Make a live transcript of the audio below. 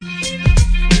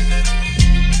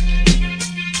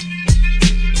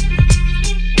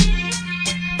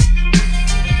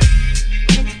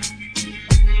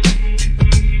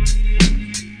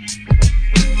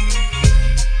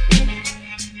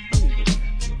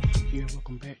here.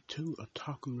 Welcome back to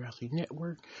Otaku Wrestling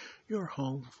Network, your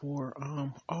home for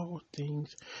all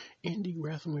things indie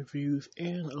wrestling reviews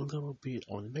and a little bit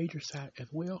on the major side as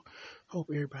well. Hope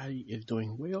everybody is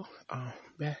doing well.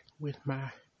 Back with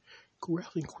my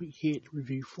wrestling quick hit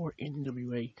review for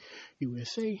NWA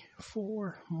USA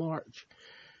for March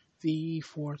the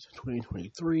 4th,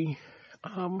 2023.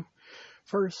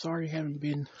 First, sorry I haven't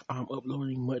been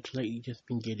uploading much lately, just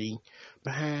been getting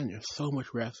behind. There's so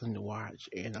much wrestling to watch,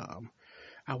 and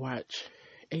I watch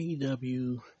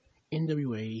AEW,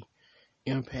 NWA,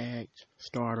 Impact,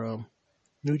 Stardom,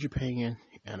 New Japan,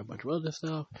 and a bunch of other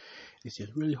stuff. It's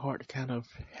just really hard to kind of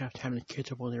have time to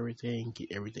catch up on everything,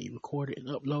 get everything recorded and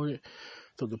uploaded.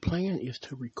 So the plan is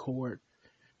to record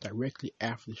directly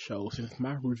after the show, since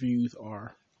my reviews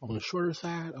are on the shorter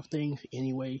side of things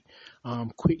anyway.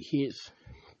 Quick hits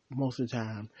most of the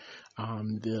time.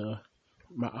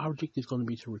 My object is going to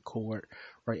be to record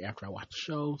right after I watch the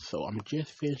show, so I'm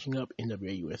just finishing up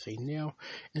NWA USA now,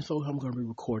 and so I'm going to be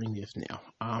recording this now.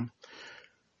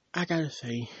 I gotta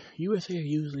say, USA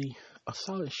usually, a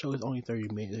solid show is only 30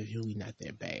 minutes, it's usually not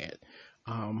that bad,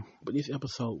 but this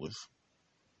episode was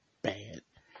bad,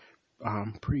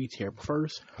 pretty terrible.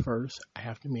 First, I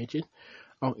have to mention,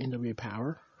 on NWA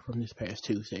Power from this past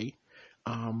Tuesday,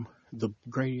 the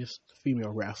greatest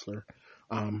female wrestler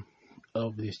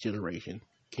of this generation,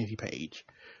 Kenzie Page,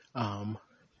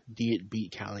 did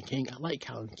beat Kylan King. I like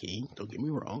Kylan King, don't get me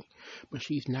wrong, but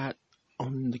she's not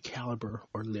on the caliber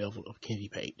or level of Kenzie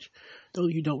Page. Though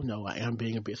you don't know, I am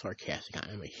being a bit sarcastic.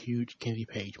 I am a huge Kenzie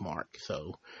Page mark,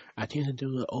 so I tend to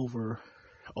do the over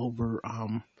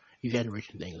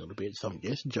exaggeration thing a little bit. Some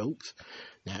just jokes,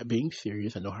 not being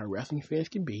serious. I know how wrestling fans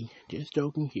can be, just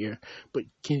joking here, but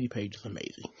Kenzie Page is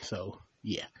amazing. So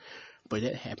yeah, but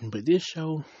that happened. But this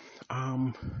show,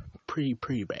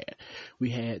 pretty bad. We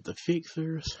had the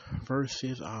Fixers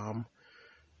versus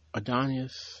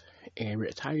Adonis and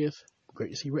Red Titus.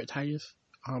 Great to see Red Titus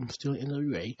still in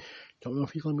NWA. Don't know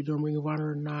if he's going to be doing Ring of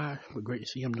Honor or not, but great to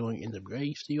see him doing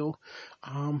NWA still.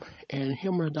 And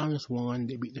him and Adonis won.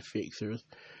 They beat the Fixers.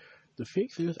 The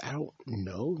Fixers, I don't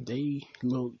know. They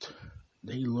looked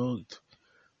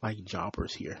like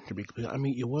jobbers here. I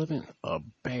mean, it wasn't a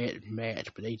bad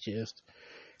match, but they just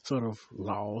sort of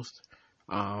lost.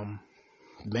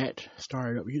 Match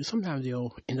started up. Sometimes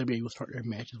NWA will start their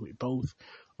matches with both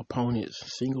opponents,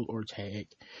 single or tag,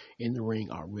 in the ring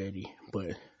already.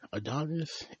 But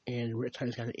Adonis and Red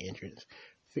Titus got an entrance.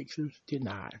 Fixers did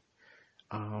not.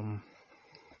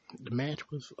 The match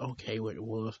was okay what it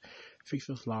was.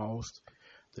 Fixers lost.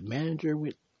 The manager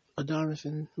with Adonis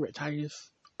and Red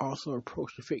Titus also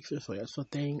approached the Fixers, so that's a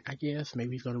thing, I guess.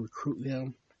 Maybe he's going to recruit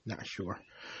them. Not sure.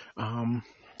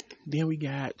 Then we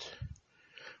got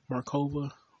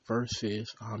Markova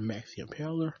versus Max the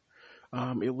Impaler.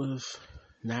 It was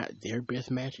not their best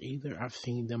match either. I've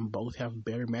seen them both have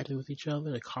better matches with each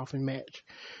other. The coffin match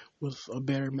was a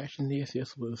better match than this.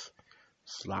 This was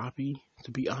sloppy,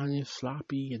 to be honest,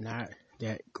 sloppy and not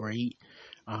that great.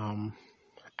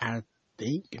 I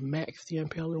think Max the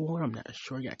Impaler won. I'm not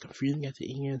sure. It got confusing at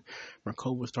the end.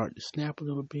 Markova started to snap a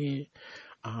little bit.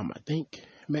 I think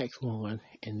Max won,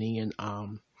 and then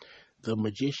the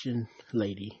magician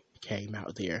lady came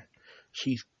out there.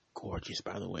 She's gorgeous,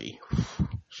 by the way.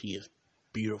 She is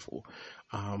beautiful.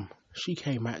 She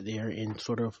came out there and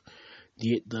sort of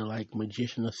did the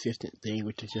magician assistant thing,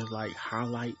 which is just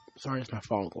highlight. Sorry, that's my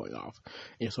phone going off.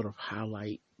 And sort of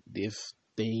highlight this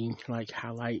thing,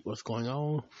 highlight what's going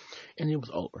on, and it was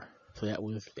over. So that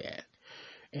was that.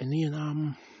 And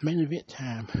then main event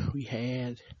time, we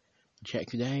had Jack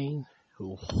Dane,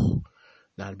 who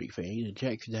not a big fan either.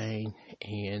 Jack Dane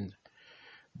and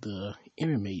the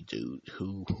MMA dude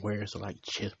who wears a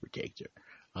chest protector.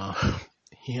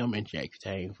 Him and Jack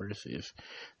Dane versus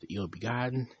the Ill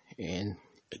Begotten, and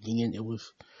again it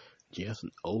was just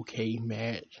an okay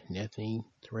match, nothing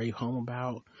to rave home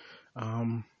about.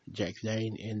 Jack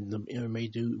Dane and the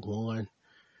MMA dude won.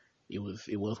 It was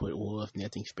what it was,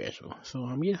 nothing special. So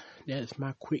yeah, that's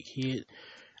my quick hit.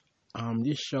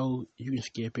 This show, you can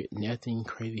skip it, nothing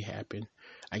crazy happened.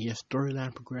 I guess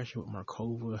storyline progression with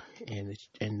Markova and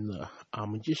the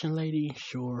magician lady,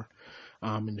 sure.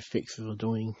 And the Fixers are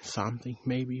doing something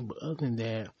maybe, but other than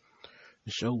that,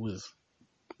 the show was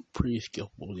pretty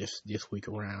skippable this week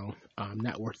around.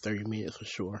 Not worth 30 minutes for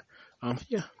sure.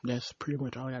 Yeah, that's pretty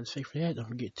much all I got to say for that. Don't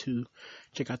forget to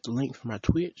check out the link for my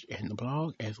Twitch and the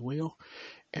blog as well.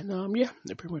 And yeah,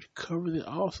 that pretty much covers it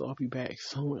all. So I'll be back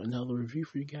soon with another review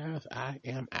for you guys. I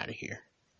am out of here.